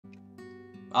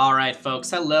Alright folks,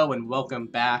 hello and welcome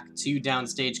back to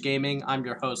Downstage Gaming. I'm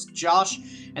your host Josh,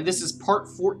 and this is part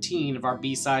 14 of our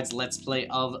B-Sides Let's Play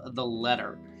of The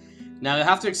Letter. Now you'll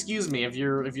have to excuse me if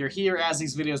you're here as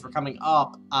these videos were coming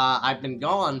up. I've been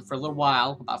gone for a little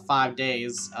while, about 5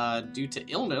 days, due to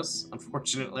illness,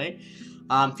 unfortunately.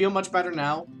 Feel much better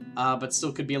now, but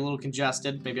still could be a little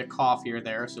congested, maybe a cough here or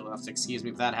there, so you'll have to excuse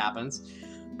me if that happens.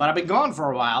 But I've been gone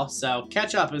for a while, so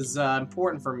catch up is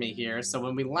important for me here. So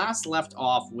when we last left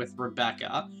off with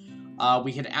Rebecca,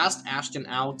 we had asked Ashton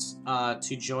out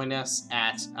to join us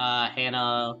at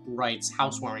Hannah Wright's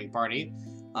housewarming party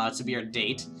to be our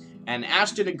date. And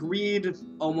Ashton agreed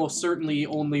almost certainly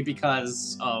only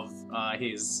because of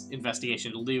his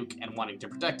investigation of Luke and wanting to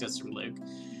protect us from Luke.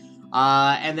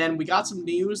 And then we got some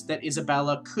news that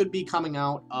Isabella could be coming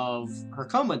out of her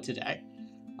coma today.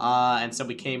 And so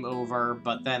we came over,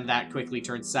 but then that quickly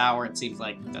turned sour. It seems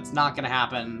like that's not going to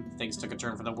happen. Things took a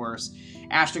turn for the worse.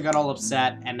 Ashton got all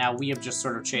upset, and now we have just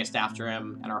sort of chased after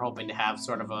him and are hoping to have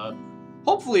sort of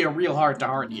hopefully a real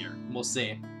heart-to-heart here. We'll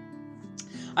see.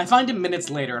 I find him minutes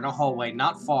later in a hallway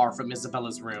not far from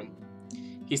Isabella's room.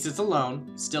 He sits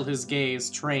alone, still his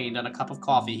gaze trained on a cup of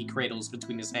coffee he cradles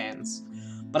between his hands.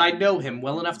 But I know him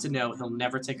well enough to know he'll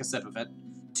never take a sip of it.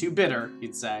 Too bitter,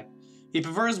 he'd say. He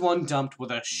prefers one dumped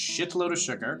with a shitload of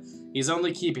sugar. He's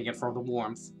only keeping it for the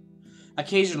warmth.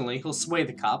 Occasionally, he'll sway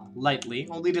the cup, lightly,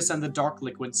 only to send the dark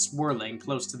liquid swirling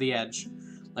close to the edge.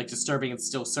 Like disturbing its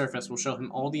still surface will show him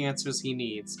all the answers he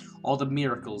needs, all the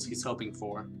miracles he's hoping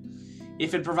for.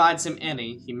 If it provides him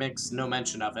any, he makes no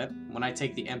mention of it when I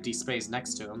take the empty space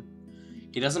next to him.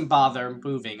 He doesn't bother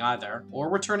moving either, or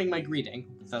returning my greeting,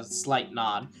 with a slight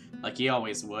nod, like he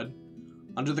always would.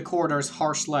 Under the corridor's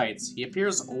harsh lights, he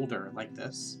appears older like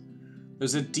this.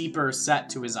 There's a deeper set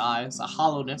to his eyes, a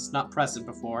hollowness not present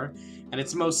before, and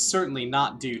it's most certainly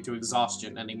not due to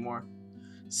exhaustion anymore.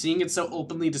 Seeing it so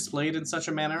openly displayed in such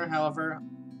a manner, however,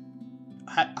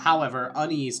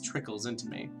 unease trickles into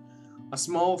me. A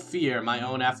small fear my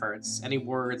own efforts, any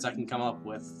words I can come up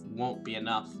with, won't be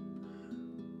enough.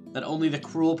 That only the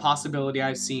cruel possibility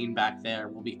I've seen back there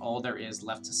will be all there is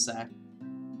left to say.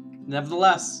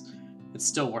 Nevertheless, it's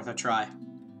still worth a try.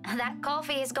 That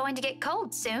coffee is going to get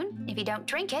cold soon, if you don't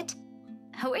drink it.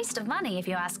 A waste of money, if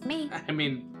you ask me. I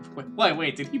mean,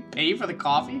 wait, did he pay for the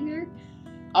coffee here?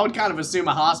 I would kind of assume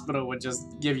a hospital would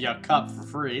just give you a cup for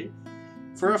free.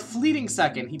 For a fleeting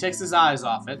second, he takes his eyes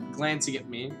off it, glancing at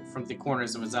me from the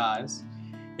corners of his eyes.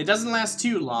 It doesn't last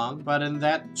too long, but in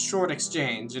that short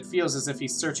exchange, it feels as if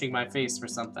he's searching my face for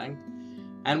something.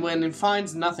 And when it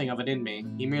finds nothing of it in me,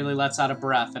 he merely lets out a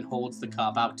breath and holds the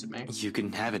cup out to me. You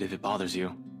can have it if it bothers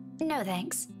you. No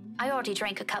thanks. I already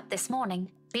drank a cup this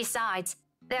morning. Besides,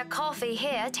 their coffee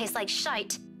here tastes like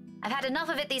shite. I've had enough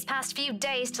of it these past few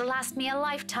days to last me a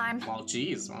lifetime. Well,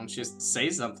 geez, why don't you just say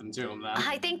something to him then?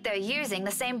 I think they're using the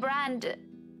same brand,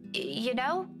 you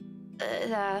know?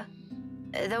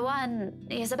 The one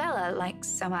Isabella likes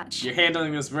so much. You're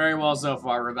handling this very well so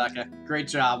far, Rebecca. Great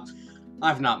job.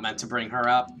 I've not meant to bring her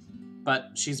up, but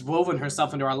she's woven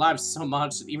herself into our lives so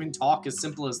much that even talk as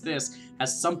simple as this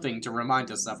has something to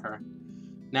remind us of her.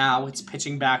 Now, it's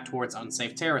pitching back towards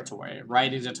unsafe territory,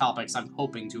 right into topics I'm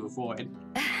hoping to avoid.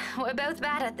 We're both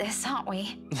bad at this, aren't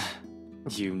we?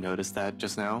 You noticed that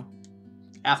just now?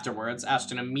 Afterwards,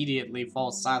 Ashton immediately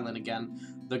falls silent again,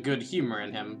 the good humor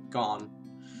in him gone.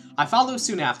 I follow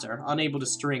soon after, unable to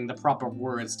string the proper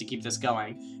words to keep this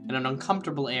going, and an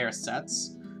uncomfortable air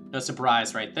sets. No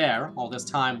surprise right there, all this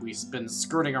time we've been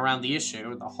skirting around the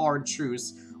issue, the hard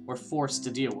truths we're forced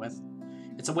to deal with.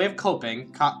 It's a way of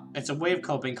coping,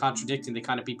 contradicting the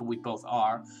kind of people we both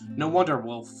are. No wonder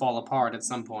we'll fall apart at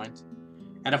some point.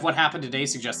 And if what happened today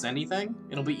suggests anything,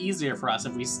 it'll be easier for us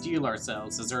if we steel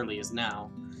ourselves as early as now.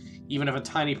 Even if a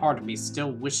tiny part of me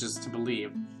still wishes to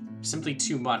believe, there's simply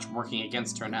too much working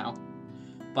against her now.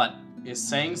 But is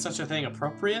saying such a thing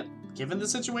appropriate? Given the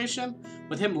situation?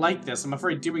 With him like this, I'm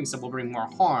afraid doing so will bring more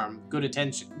harm, good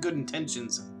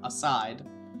intentions aside.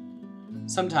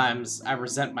 Sometimes I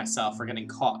resent myself for getting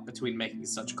caught between making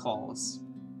such calls.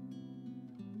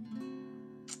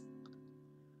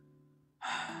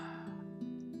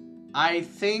 I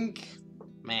think,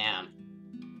 man,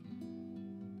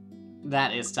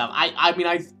 that is tough.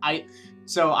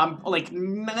 So I'm like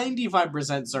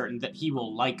 95% certain that he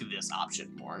will like this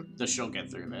option more, that she'll get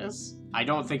through this. I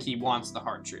don't think he wants the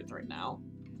hard truth right now.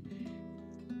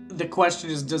 The question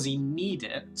is, does he need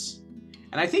it?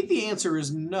 And I think the answer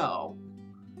is no.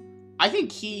 I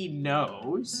think he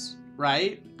knows,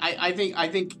 right? I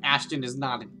think Ashton is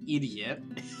not an idiot.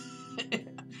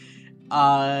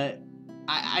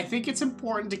 I think it's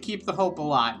important to keep the hope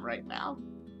alive right now.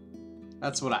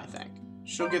 That's what I think.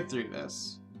 She'll get through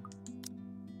this.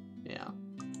 Yeah.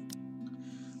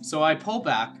 So I pull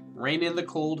back, rein in the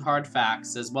cold, hard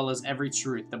facts, as well as every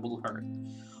truth that will hurt.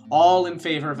 All in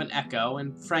favor of an echo,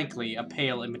 and frankly, a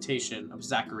pale imitation of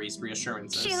Zachary's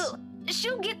reassurances.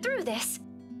 She'll get through this.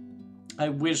 I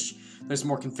wish there's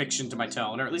more conviction to my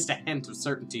tone, or at least a hint of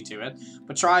certainty to it,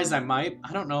 but try as I might,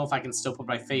 I don't know if I can still put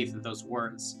my faith in those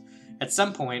words. At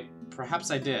some point,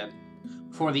 perhaps I did,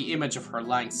 before the image of her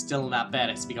lying still in that bed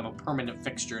has become a permanent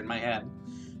fixture in my head.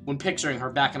 When picturing her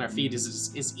back on her feet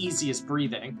is as easy as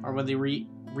breathing, or when the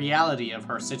reality of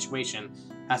her situation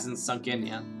hasn't sunk in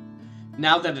yet.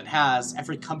 Now that it has,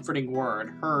 every comforting word,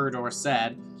 heard or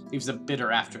said, leaves a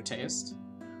bitter aftertaste.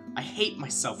 I hate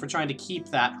myself for trying to keep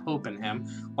that hope in him,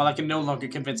 while I can no longer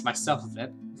convince myself of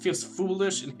it. It feels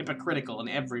foolish and hypocritical in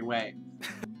every way.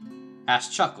 Ash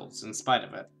chuckles in spite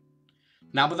of it.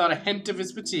 Not without a hint of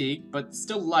his fatigue, but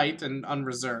still light and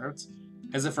unreserved,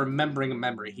 as if remembering a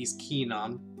memory he's keen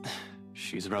on.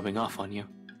 She's rubbing off on you.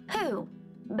 Who?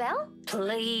 Belle?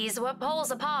 Please, we're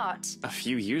poles apart. A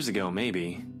few years ago,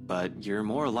 maybe, but you're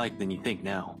more alike than you think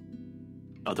now.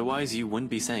 Otherwise, you wouldn't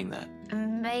be saying that.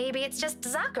 Maybe it's just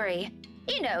Zachary.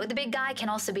 You know, the big guy can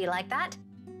also be like that.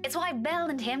 It's why Belle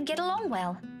and him get along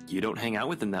well. You don't hang out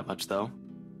with him that much, though.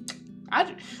 I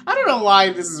don't know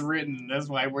why this is written this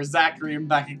way, where Zachary and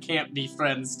Becca can't be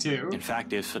friends, too. In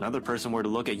fact, if another person were to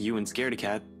look at you and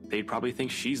Scaredy-Cat, they'd probably think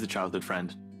she's the childhood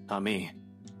friend, not me.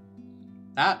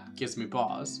 That gives me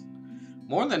pause.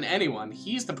 More than anyone,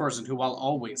 he's the person who I'll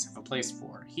always have a place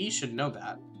for. He should know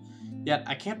that. Yet,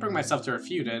 I can't bring myself to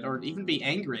refute it, or even be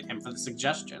angry at him for the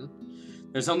suggestion.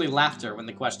 There's only laughter when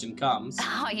the question comes.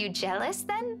 Are you jealous,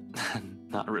 then?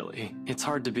 Not really. It's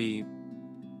hard to be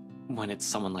when it's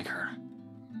someone like her.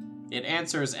 It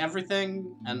answers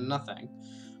everything and nothing,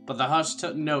 but the hushed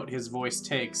note his voice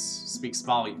takes speaks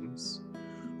volumes.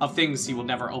 Of things he will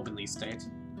never openly state.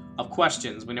 Of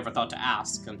questions we never thought to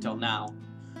ask until now.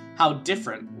 How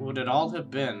different would it all have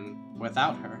been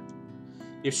without her?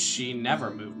 If she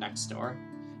never moved next door.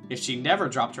 If she never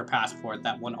dropped her passport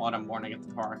that one autumn morning at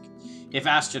the park. If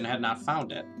Ashton had not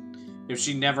found it. If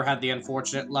she never had the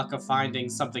unfortunate luck of finding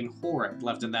something horrid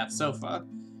left in that sofa.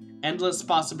 Endless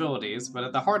possibilities, but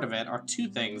at the heart of it are two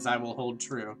things I will hold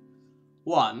true.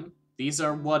 One, these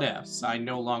are what-ifs I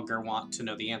no longer want to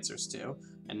know the answers to,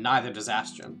 and neither does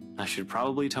Ashton. I should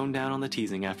probably tone down on the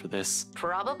teasing after this.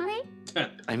 Probably?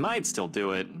 I might still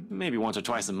do it, maybe once or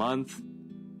twice a month.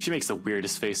 She makes the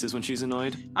weirdest faces when she's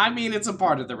annoyed. I mean, it's a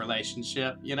part of the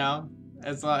relationship, you know?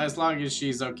 As long as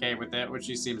she's okay with it, which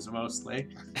she seems mostly.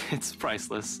 It's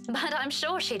priceless. But I'm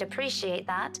sure she'd appreciate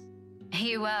that.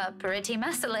 You were pretty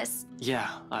merciless. Yeah,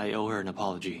 I owe her an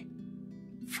apology.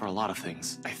 For a lot of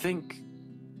things. I think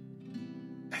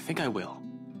I will.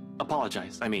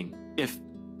 Apologize. I mean,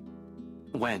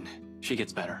 when she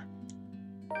gets better.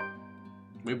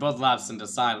 We both lapsed into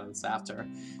silence after,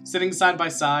 sitting side by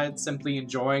side, simply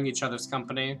enjoying each other's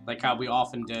company, like how we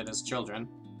often did as children.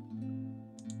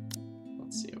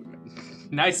 Let's see.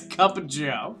 Nice cup of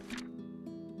joe.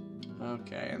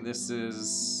 Okay, and this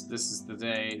is the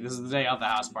day. This is the day of the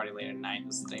house party later tonight.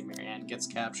 This is the day Marianne gets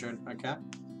captured. Okay.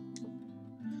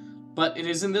 But it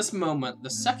is in this moment the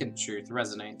second truth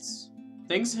resonates.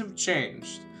 Things have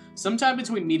changed. Sometime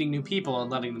between meeting new people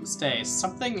and letting them stay,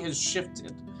 something has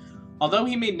shifted. Although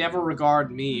he may never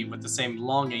regard me with the same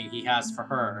longing he has for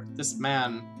her, this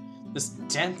man, this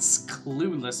dense,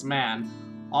 clueless man,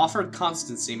 offered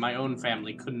constancy my own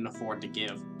family couldn't afford to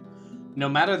give. No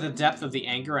matter the depth of the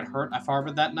anger and hurt I've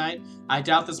harbored that night, I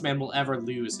doubt this man will ever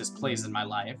lose his place in my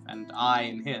life, and I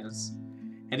in his.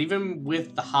 And even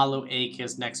with the hollow ache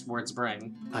his next words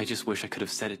bring. I just wish I could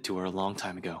have said it to her a long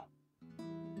time ago.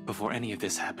 Before any of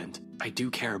this happened, I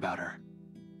do care about her,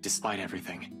 despite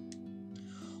everything.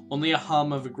 Only a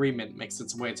hum of agreement makes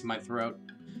its way to my throat.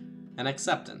 An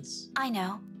acceptance. I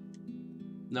know.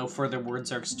 No further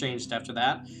words are exchanged after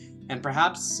that, and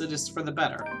perhaps it is for the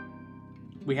better.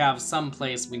 We have some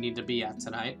place we need to be at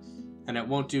tonight, and it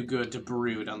won't do good to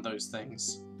brood on those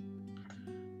things.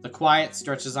 The quiet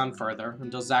stretches on further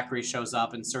until Zachary shows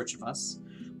up in search of us.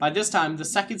 By this time, the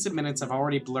seconds and minutes have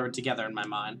already blurred together in my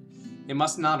mind. It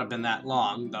must not have been that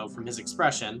long, though from his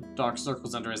expression, dark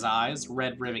circles under his eyes,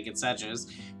 red rimming its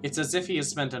edges, it's as if he has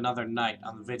spent another night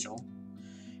on the vigil.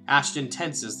 Ashton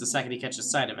tenses the second he catches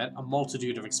sight of it, a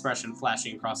multitude of expression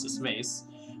flashing across his face.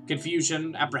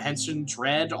 Confusion, apprehension,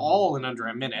 dread, all in under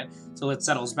a minute, till it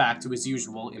settles back to his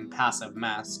usual impassive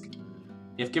mask.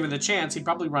 If given the chance, he'd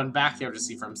probably run back there to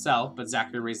see for himself, but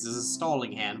Zachary raises a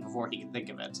stalling hand before he can think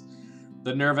of it.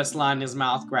 The nervous line in his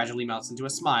mouth gradually melts into a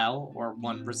smile, or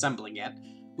one resembling it,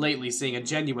 Lately, seeing a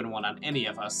genuine one on any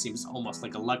of us seems almost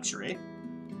like a luxury.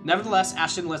 Nevertheless,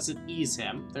 Ashton lets it ease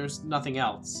him. There's nothing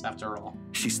else, after all.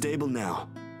 She's stable now,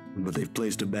 but they've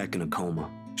placed her back in a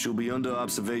coma. She'll be under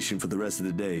observation for the rest of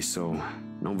the day, so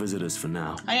no visitors for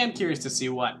now. I am curious to see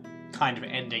what kind of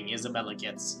ending Isabella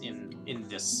gets in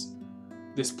this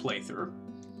playthrough.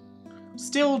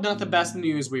 Still not the best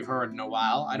news we've heard in a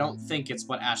while. I don't think it's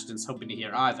what Ashton's hoping to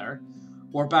hear either.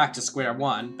 We're back to square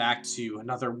one, back to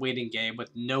another waiting game with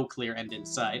no clear end in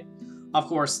sight. Of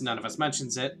course, none of us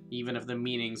mentions it, even if the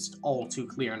meaning's all too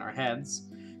clear in our heads.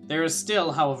 There is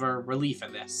still, however, relief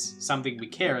in this, something we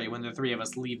carry when the three of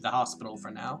us leave the hospital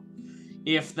for now.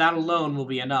 If that alone will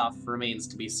be enough remains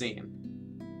to be seen.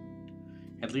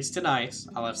 At least tonight,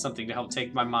 I'll have something to help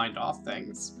take my mind off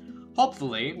things.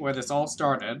 Hopefully, where this all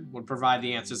started would provide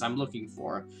the answers I'm looking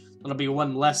for. That'll be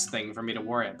one less thing for me to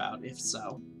worry about, if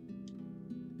so.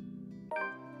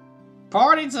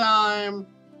 Party time!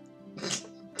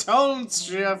 Tone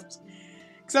shift.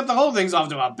 Except the whole thing's off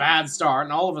to a bad start,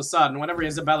 and all of a sudden, whatever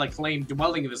Isabella claimed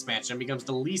dwelling in this mansion becomes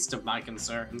the least of my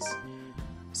concerns.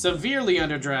 Severely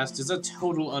underdressed is a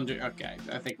total Okay,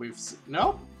 I think we've...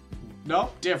 Nope.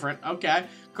 Nope, different. Okay.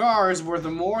 Cars worth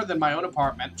more than my own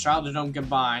apartment, child and home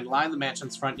combined, line the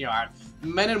mansion's front yard.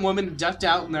 Men and women decked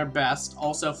out in their best,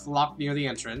 also flock near the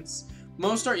entrance.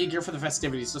 Most are eager for the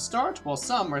festivities to start, while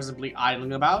some are simply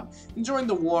idling about, enjoying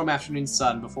the warm afternoon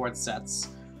sun before it sets.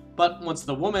 But once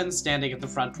the woman standing at the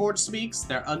front porch speaks,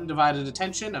 their undivided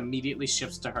attention immediately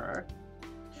shifts to her.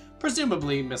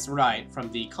 Presumably Miss Wright,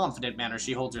 from the confident manner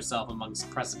she holds herself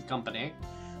amongst present company.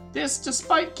 This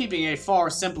despite keeping a far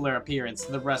simpler appearance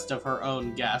than the rest of her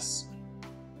own guests,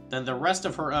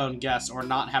 or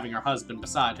not having her husband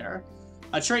beside her.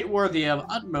 A trait worthy of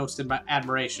utmost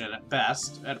admiration at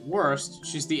best. At worst,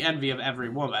 she's the envy of every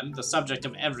woman, the subject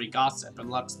of every gossip in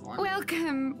Luxthorn.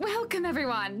 Welcome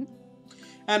everyone.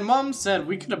 And Mom said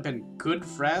we could have been good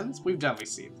friends. We've definitely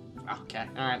seen. Okay,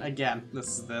 alright, again,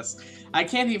 this is this. I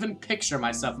can't even picture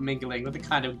myself mingling with the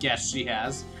kind of guest she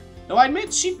has. Though I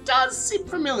admit she does seem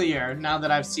familiar now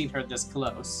that I've seen her this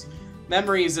close.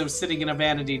 Memories of sitting in a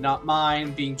vanity not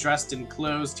mine, being dressed in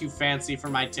clothes too fancy for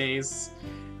my tastes.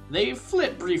 They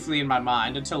flit briefly in my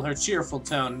mind until her cheerful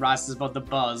tone rises above the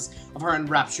buzz of her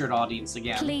enraptured audience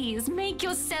again. Please, make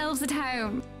yourselves at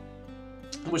home.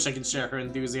 I wish I could share her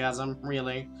enthusiasm,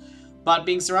 really. But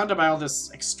being surrounded by all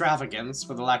this extravagance,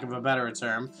 for the lack of a better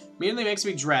term, immediately makes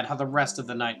me dread how the rest of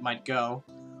the night might go.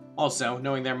 Also,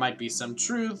 knowing there might be some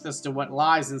truth as to what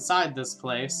lies inside this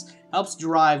place helps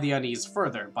drive the unease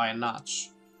further by a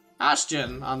notch.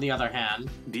 Ashton, on the other hand...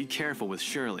 Be careful with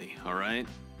Shirley, alright?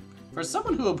 For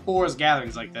someone who abhors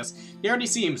gatherings like this, he already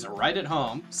seems right at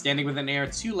home, standing with an air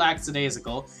too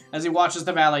lackadaisical as he watches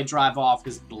the valet drive off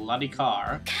his bloody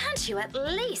car. Can't you at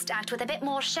least act with a bit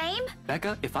more shame?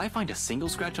 Becca, if I find a single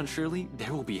scratch on Shirley,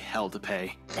 there will be hell to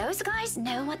pay. Those guys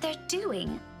know what they're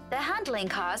doing. They're handling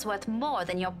cars worth more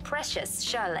than your precious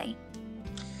Shirley.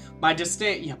 My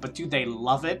disdain... Yeah, but do they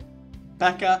love it,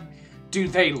 Becca? Do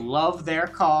they love their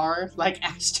car like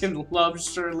Ashton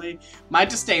loves Shirley? My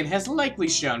disdain has likely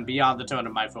shown beyond the tone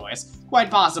of my voice,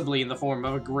 quite possibly in the form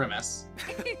of a grimace.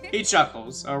 He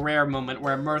chuckles, a rare moment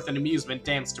where mirth and amusement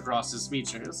danced across his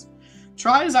features.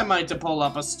 Try as I might to pull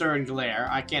up a stern glare,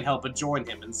 I can't help but join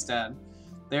him instead.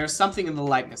 There's something in the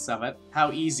lightness of it,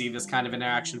 how easy this kind of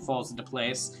interaction falls into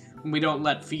place when we don't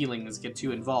let feelings get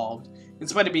too involved, in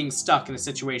spite of being stuck in a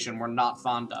situation we're not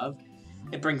fond of.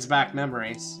 It brings back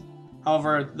memories.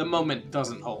 However, the moment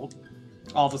doesn't hold.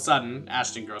 All of a sudden,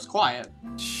 Ashton grows quiet.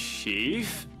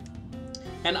 Chief?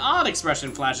 An odd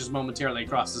expression flashes momentarily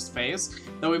across his face,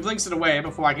 though he blinks it away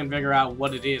before I can figure out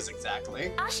what it is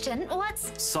exactly. Ashton,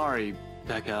 what's... Sorry,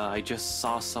 Becca, I just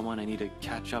saw someone I need to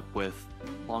catch up with.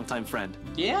 Longtime friend.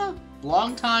 Yeah,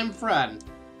 longtime friend.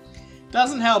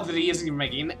 Doesn't help that he isn't even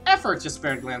making an effort to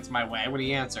spare a glance my way when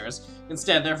he answers.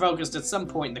 Instead, they're focused at some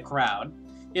point in the crowd.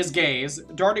 His gaze,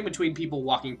 darting between people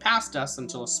walking past us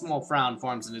until a small frown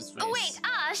forms in his face. Oh, wait,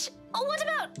 Ash! Oh, what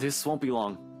about... This won't be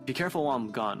long. Be careful while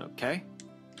I'm gone, okay?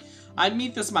 I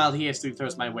meet the smile he hastily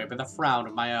throws my way with a frown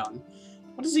of my own.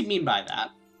 What does he mean by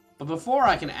that? But before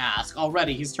I can ask,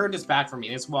 already he's turned his back from me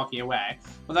and is walking away,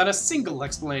 without a single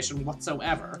explanation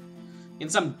whatsoever. In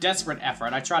some desperate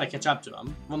effort, I try to catch up to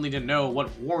him, only to know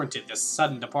what warranted this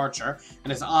sudden departure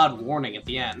and his odd warning at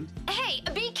the end. Hey,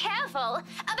 be careful!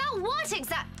 About what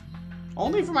exact...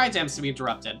 Only for my attempts to be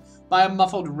interrupted by a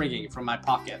muffled ringing from my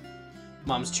pocket.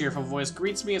 Mom's cheerful voice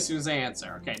greets me as soon as I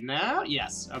answer. Okay, now?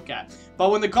 Yes, okay. But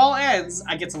when the call ends,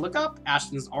 I get to look up.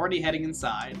 Ashton's already heading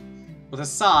inside. With a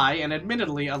sigh, and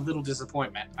admittedly a little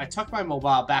disappointment, I tuck my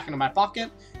mobile back into my pocket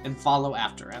and follow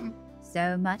after him.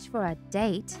 So much for a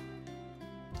date.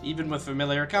 Even with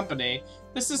familiar company,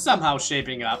 this is somehow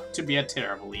shaping up to be a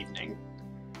terrible evening.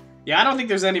 Yeah, I don't think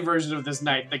there's any version of this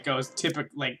night that goes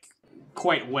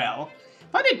quite well.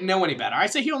 If I didn't know any better, I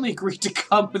say he only agreed to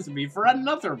come with me for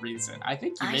another reason. I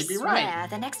think you may be right. I swear,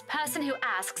 the next person who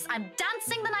asks, I'm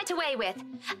dancing the night away with.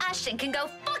 Ashton can go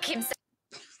fuck himself.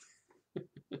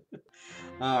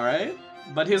 Alright,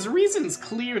 but his reason's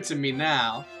clear to me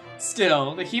now.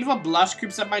 Still, the heat of a blush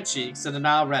creeps up my cheeks, and I'm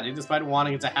now ready, despite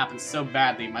wanting it to happen so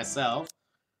badly myself.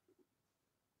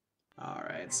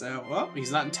 Alright, so, well,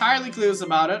 he's not entirely clueless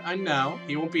about it, I know.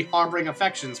 He won't be harboring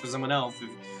affections for someone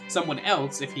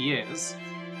else if he is.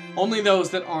 Only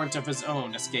those that aren't of his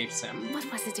own escapes him.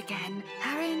 What was it again?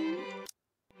 Aaron?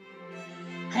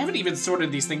 I haven't even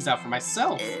sorted these things out for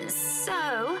myself. This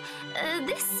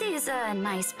is a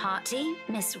nice party,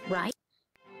 Miss Wright.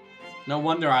 No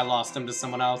wonder I lost him to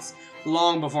someone else,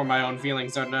 long before my own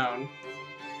feelings are known.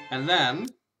 And then...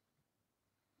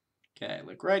 Okay,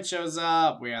 Luke Wright shows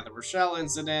up, we have the Rochelle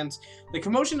incident. The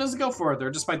commotion doesn't go further,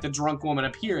 despite the drunk woman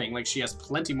appearing like she has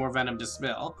plenty more venom to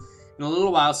spill. In a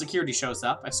little while, security shows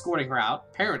up, escorting her out.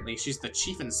 Apparently, she's the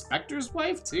chief inspector's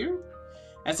wife, too?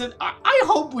 I said, I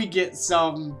hope we get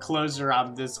some closure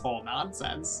on this whole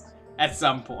nonsense at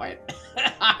some point.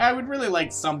 I would really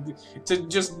like to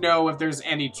just know if there's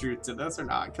any truth to this or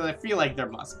not, because I feel like there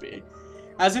must be.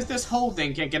 As if this whole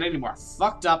thing can't get any more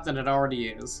fucked up than it already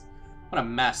is. What a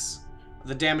mess.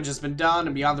 The damage has been done,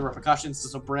 and beyond the repercussions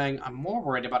this will bring, I'm more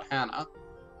worried about Hannah.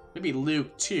 Maybe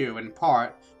Luke, too, in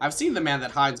part. I've seen the man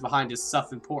that hides behind his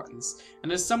self-importance,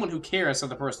 and is someone who cares for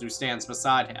the person who stands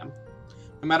beside him.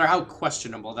 No matter how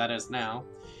questionable that is now.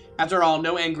 After all,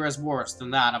 no anger is worse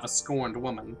than that of a scorned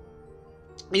woman.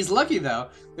 He's lucky, though,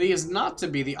 that he is not to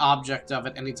be the object of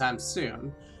it anytime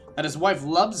soon. That his wife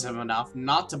loves him enough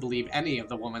not to believe any of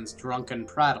the woman's drunken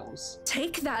prattles.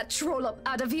 Take that troll-up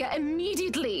out of here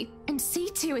immediately, and see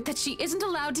to it that she isn't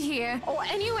allowed here, or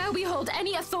anywhere we hold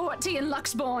any authority in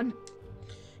Luxbourne.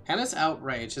 Hannah's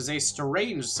outrage is a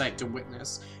strange sight to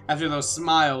witness, after those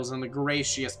smiles and the grace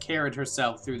she has carried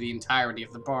herself through the entirety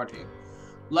of the party.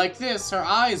 Like this, her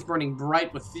eyes burning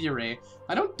bright with fury,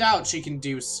 I don't doubt she can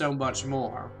do so much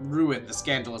more. Ruin the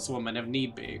scandalous woman if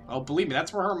need be. Oh, believe me,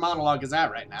 that's where her monologue is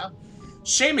at right now.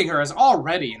 Shaming her is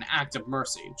already an act of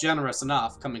mercy, generous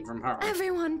enough coming from her.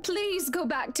 Everyone, please go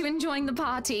back to enjoying the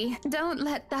party. Don't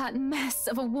let that mess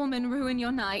of a woman ruin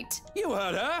your night. You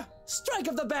heard her! Strike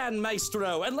up the band,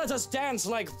 maestro, and let us dance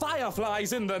like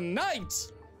fireflies in the night!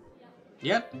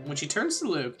 Yep, when she turns to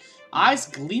Luke, eyes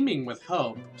gleaming with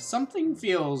hope, something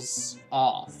feels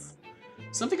off.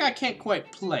 Something I can't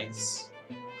quite place.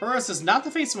 Hers is not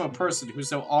the face of a person who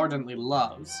so ardently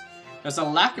loves. There's a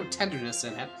lack of tenderness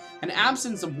in it, an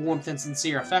absence of warmth and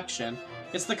sincere affection.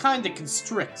 It's the kind that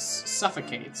constricts,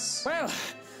 suffocates. Well,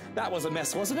 that was a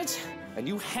mess, wasn't it? And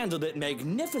you handled it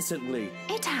magnificently.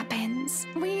 It happens.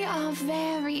 We are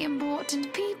very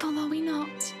important people, are we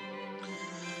not?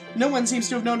 No one seems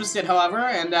to have noticed it, however,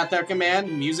 and at their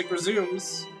command, music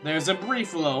resumes. There's a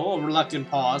brief lull, a reluctant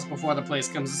pause before the place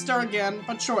comes to stir again,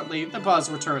 but shortly, the buzz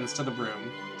returns to the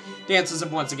room. Dancers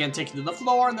have once again taken to the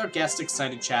floor, and their guests'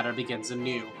 excited chatter begins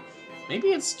anew. Maybe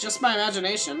it's just my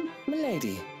imagination?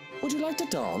 Milady, would you like to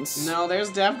dance? No, there's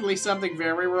definitely something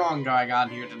very wrong going on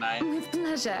here tonight. With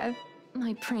pleasure,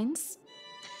 my prince.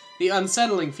 The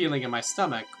unsettling feeling in my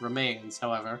stomach remains,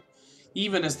 however.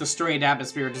 Even as the strained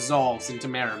atmosphere dissolves into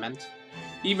merriment.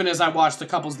 Even as I watch the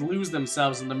couples lose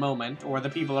themselves in the moment, or the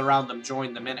people around them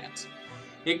join them in it.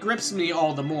 It grips me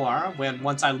all the more when,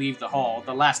 once I leave the hall,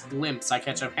 the last glimpse I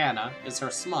catch of Hannah is her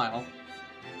smile.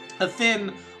 A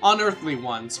thin, unearthly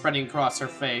one spreading across her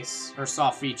face, her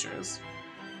soft features.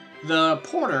 The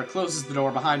porter closes the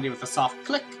door behind me with a soft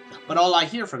click, but all I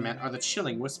hear from it are the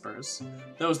chilling whispers,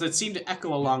 those that seem to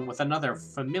echo along with another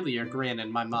familiar grin in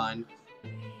my mind.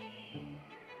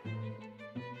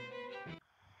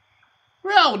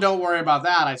 Well, don't worry about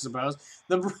that, I suppose.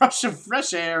 The brush of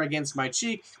fresh air against my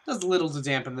cheek does little to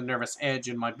dampen the nervous edge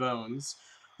in my bones.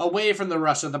 Away from the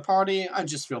rush of the party, I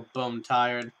just feel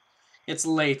bone-tired. It's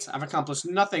late, I've accomplished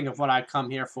nothing of what I'd come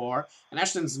here for, and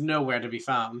Ashton's nowhere to be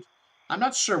found. I'm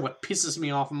not sure what pisses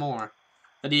me off more.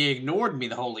 That he ignored me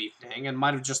the whole evening, and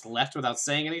might have just left without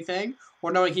saying anything,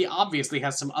 or knowing he obviously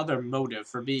has some other motive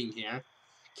for being here.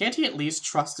 Can't he at least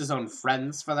trust his own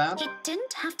friends for that? He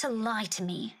didn't have to lie to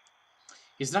me.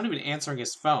 He's not even answering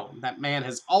his phone. That man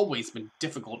has always been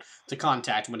difficult to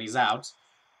contact when he's out.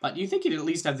 But you think he'd at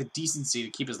least have the decency to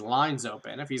keep his lines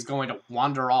open if he's going to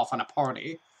wander off on a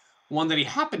party. One that he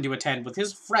happened to attend with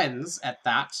his friends at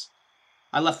that.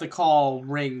 I let the call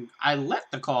ring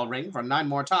for 9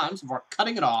 more times before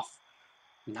cutting it off.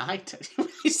 I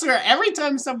swear, every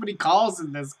time somebody calls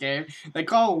in this game, they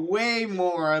call way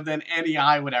more than any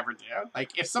I would ever do.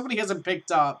 Like, if somebody hasn't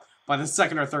picked up by the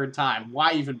second or third time,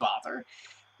 why even bother?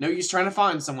 No use trying to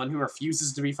find someone who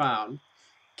refuses to be found.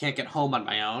 Can't get home on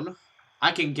my own.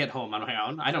 I can get home on my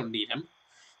own. I don't need him.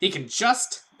 He can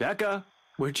just... Becca,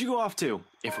 where'd you go off to?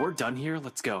 If we're done here,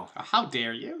 let's go. How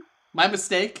dare you? My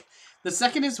mistake. The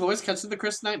second his voice cuts through the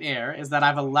crisp night air is that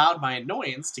I've allowed my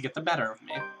annoyance to get the better of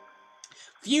me.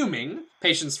 Fuming,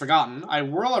 patience forgotten, I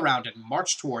whirl around and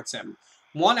march towards him.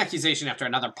 One accusation after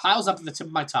another piles up at the tip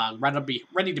of my tongue,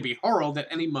 ready to be hurled at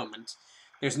any moment.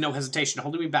 There's no hesitation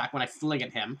holding me back when I fling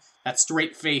at him. That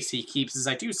straight face he keeps as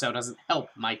I do so doesn't help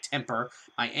my temper,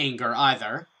 my anger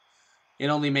either. It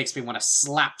only makes me want to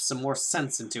slap some more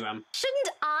sense into him. Shouldn't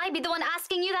I be the one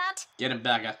asking you that? Get him,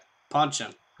 Becca. Punch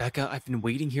him. Becca, I've been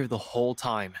waiting here the whole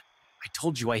time. I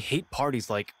told you I hate parties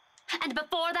like... And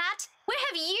before that, where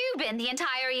have you been the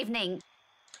entire evening?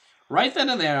 Right then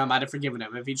and there, I might have forgiven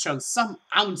him if he'd shown some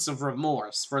ounce of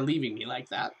remorse for leaving me like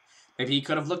that. Maybe he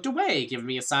could have looked away, giving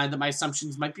me a sign that my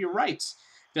assumptions might be right.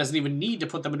 He doesn't even need to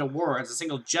put them into words. A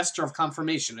single gesture of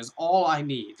confirmation is all I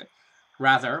need.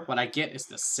 Rather, what I get is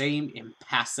the same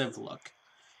impassive look.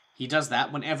 He does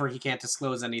that whenever he can't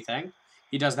disclose anything.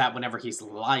 He does that whenever he's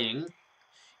lying.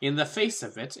 In the face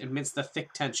of it, amidst the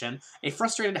thick tension, a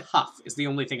frustrated huff is the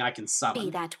only thing I can summon.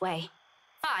 Be that way.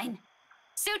 Fine.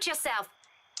 Suit yourself.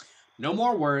 No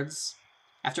more words.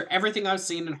 After everything I've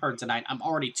seen and heard tonight, I'm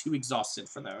already too exhausted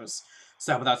for those.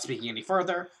 So without speaking any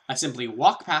further, I simply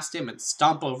walk past him and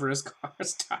stomp over his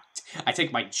car's tire. I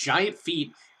take my giant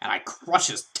feet and I crush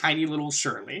his tiny little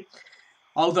Shirley.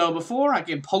 Although before I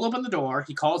can pull open the door,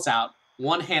 he calls out,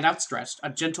 one hand outstretched,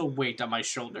 a gentle weight on my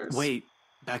shoulders. Wait,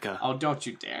 Becca. Oh, don't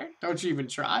you dare. Don't you even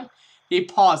try. He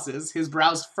pauses, his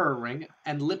brows furrowing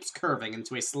and lips curving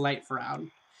into a slight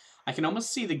frown. I can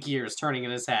almost see the gears turning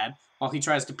in his head while he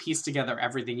tries to piece together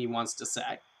everything he wants to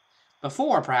say.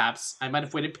 Before, perhaps, I might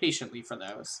have waited patiently for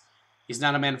those. He's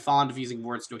not a man fond of using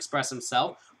words to express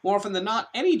himself. More often than not,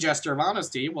 any gesture of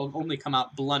honesty will only come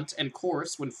out blunt and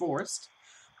coarse when forced.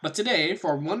 But today,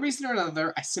 for one reason or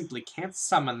another, I simply can't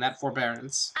summon that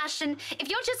forbearance. Ashton, if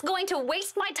you're just going to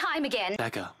waste my time again...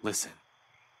 Becca, listen.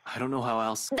 I don't know how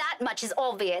else... That much is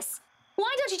obvious.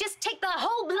 Why don't you just take the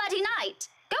whole bloody night?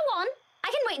 Go on. I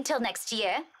can wait until next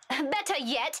year. Better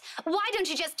yet, why don't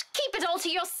you just keep it all to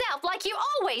yourself like you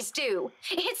always do?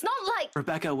 It's not like...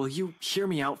 Rebecca, will you hear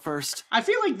me out first? I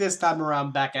feel like this time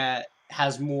around, Becca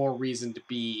has more reason to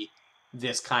be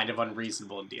this kind of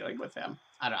unreasonable in dealing with him.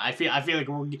 I don't know. I feel like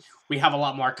we have a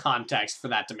lot more context for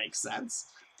that to make sense.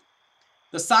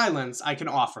 The silence I can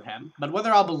offer him, but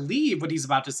whether I'll believe what he's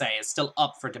about to say is still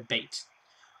up for debate.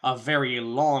 A very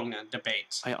long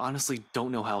debate. I honestly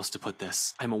don't know how else to put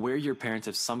this. I'm aware your parents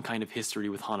have some kind of history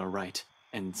with Hana Wright,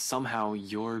 and somehow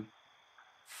you're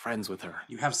friends with her.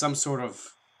 You have some sort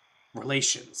of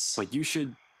relations. But you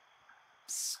should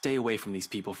stay away from these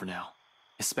people for now.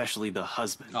 Especially the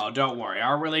husband. Oh, don't worry.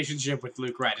 Our relationship with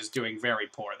Luke Wright is doing very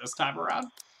poor this time around.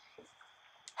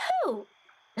 Who?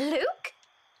 Luke?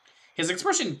 His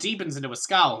expression deepens into a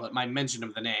scowl at my mention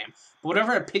of the name, but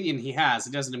whatever opinion he has,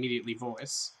 he doesn't immediately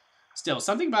voice. Still,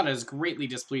 something about it has greatly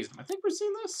displeased him. I think we've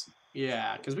seen this?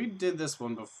 Yeah, because we did this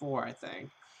one before, I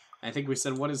think. I think we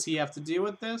said, what does he have to do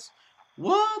with this?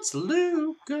 What's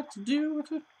Luke got to do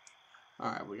with it?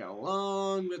 Alright, we got a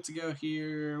long bit to go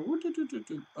here.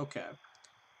 Okay.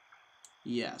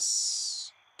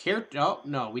 Yes. Oh,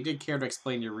 no, we did care to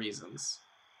explain your reasons.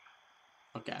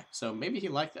 Okay, so maybe he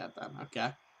liked that then.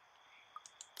 Okay.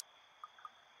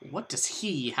 What does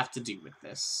he have to do with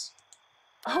this?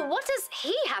 Oh, what does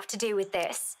he have to do with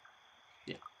this?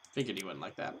 Yeah, figured he wouldn't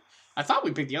like that. I thought we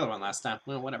picked the other one last time.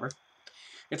 Well, whatever.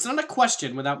 It's not a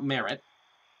question without merit.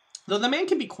 Though the man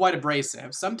can be quite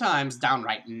abrasive, sometimes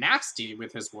downright nasty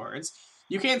with his words,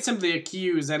 you can't simply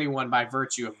accuse anyone by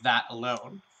virtue of that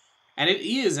alone. And it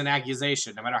is an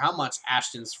accusation, no matter how much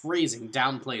Ashton's phrasing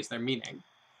downplays their meaning.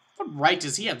 What right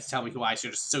does he have to tell me who I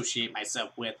should associate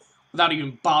myself with, without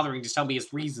even bothering to tell me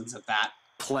his reasons at that?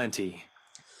 Plenty.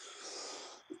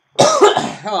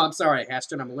 Oh, I'm sorry,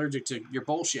 Ashton. I'm allergic to your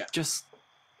bullshit. Just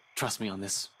trust me on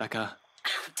this, Becca.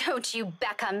 Don't you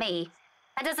Becca me.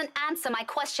 That doesn't answer my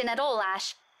question at all,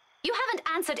 Ash. You haven't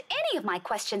answered any of my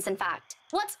questions, in fact.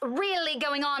 What's really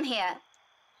going on here?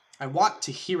 I want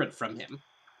to hear it from him.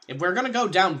 If we're going to go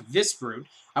down this route,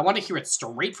 I want to hear it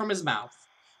straight from his mouth.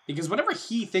 Because whatever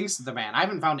he thinks of the man, I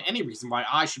haven't found any reason why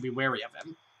I should be wary of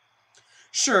him.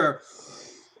 Sure.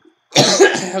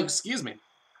 Excuse me.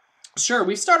 Sure,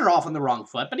 we started off on the wrong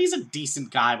foot, but he's a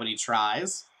decent guy when he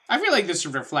tries. I feel like this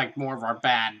should reflect more of our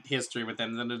bad history with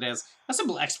him than it is. A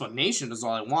simple explanation is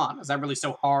all I want. Is that really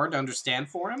so hard to understand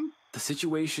for him? The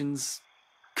situation's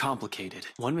complicated.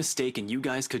 One mistake and you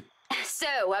guys could... So,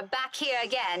 we're back here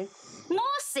again. More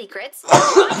secrets?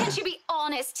 Why can't you be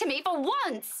honest to me for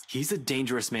once? He's a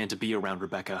dangerous man to be around,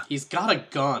 Rebecca. He's got a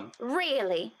gun.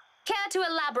 Really? Care to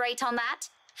elaborate on that?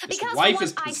 His Because wife from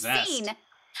is what I've possessed. seen,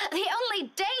 the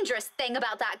only dangerous thing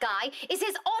about that guy is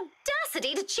his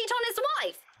audacity to cheat on his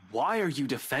wife. Why are you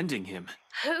defending him?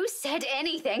 Who said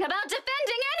anything about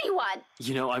defending anyone?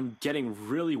 You know, I'm getting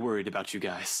really worried about you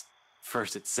guys.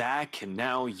 First it's Zach, and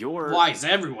now you're... Why is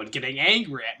everyone getting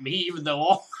angry at me, even though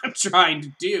all I'm trying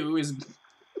to do is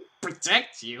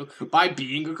protect you by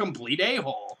being a complete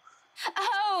a-hole?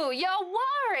 Oh, you're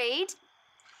worried?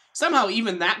 Somehow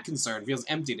even that concern feels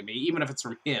empty to me, even if it's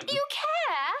from him. You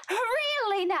care?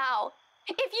 Really now?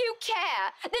 If you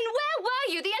care, then where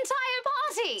were you the entire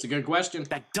party? It's a good question.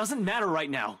 That doesn't matter right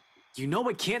now. You know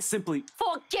I can't simply...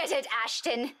 Forget it,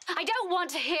 Ashton. I don't want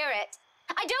to hear it.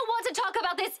 I don't want to talk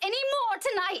about this anymore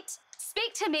tonight.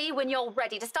 Speak to me when you're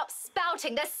ready to stop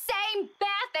spouting the same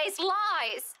barefaced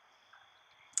lies.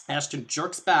 Ashton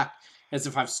jerks back as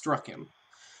if I've struck him.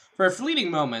 For a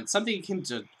fleeting moment, something akin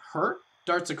to hurt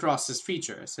darts across his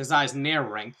features, his eyes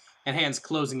narrowing and hands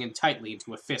closing in tightly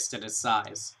into a fist at his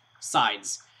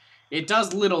sides. It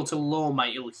does little to lull my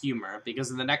ill humor,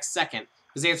 because in the next second,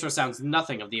 his answer sounds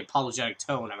nothing of the apologetic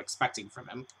tone I'm expecting from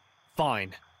him.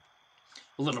 Fine.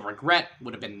 A little regret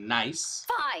would have been nice.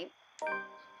 Fine.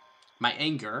 My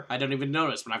anger, I don't even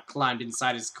notice when I've climbed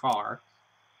inside his car.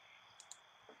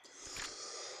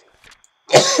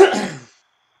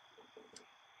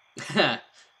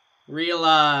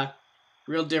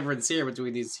 Real difference here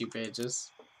between these two pages.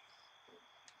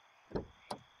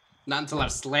 Not until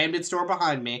I've slammed its door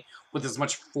behind me with as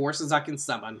much force as I can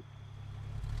summon.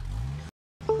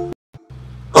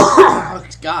 Oh,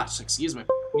 gosh, excuse me.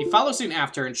 We follow soon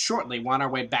after and shortly we're on our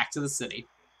way back to the city.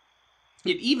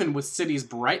 Yet even with city's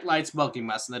bright lights welcoming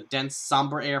us and the dense,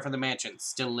 somber air from the mansion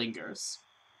still lingers.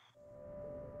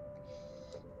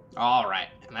 Alright,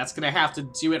 and that's gonna have to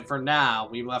do it for now.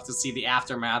 We will have to see the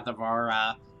aftermath of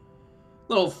our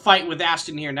little fight with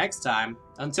Ashton here next time.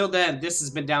 Until then, this has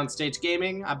been Downstage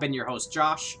Gaming. I've been your host,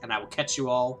 Josh, and I will catch you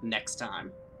all next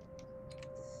time.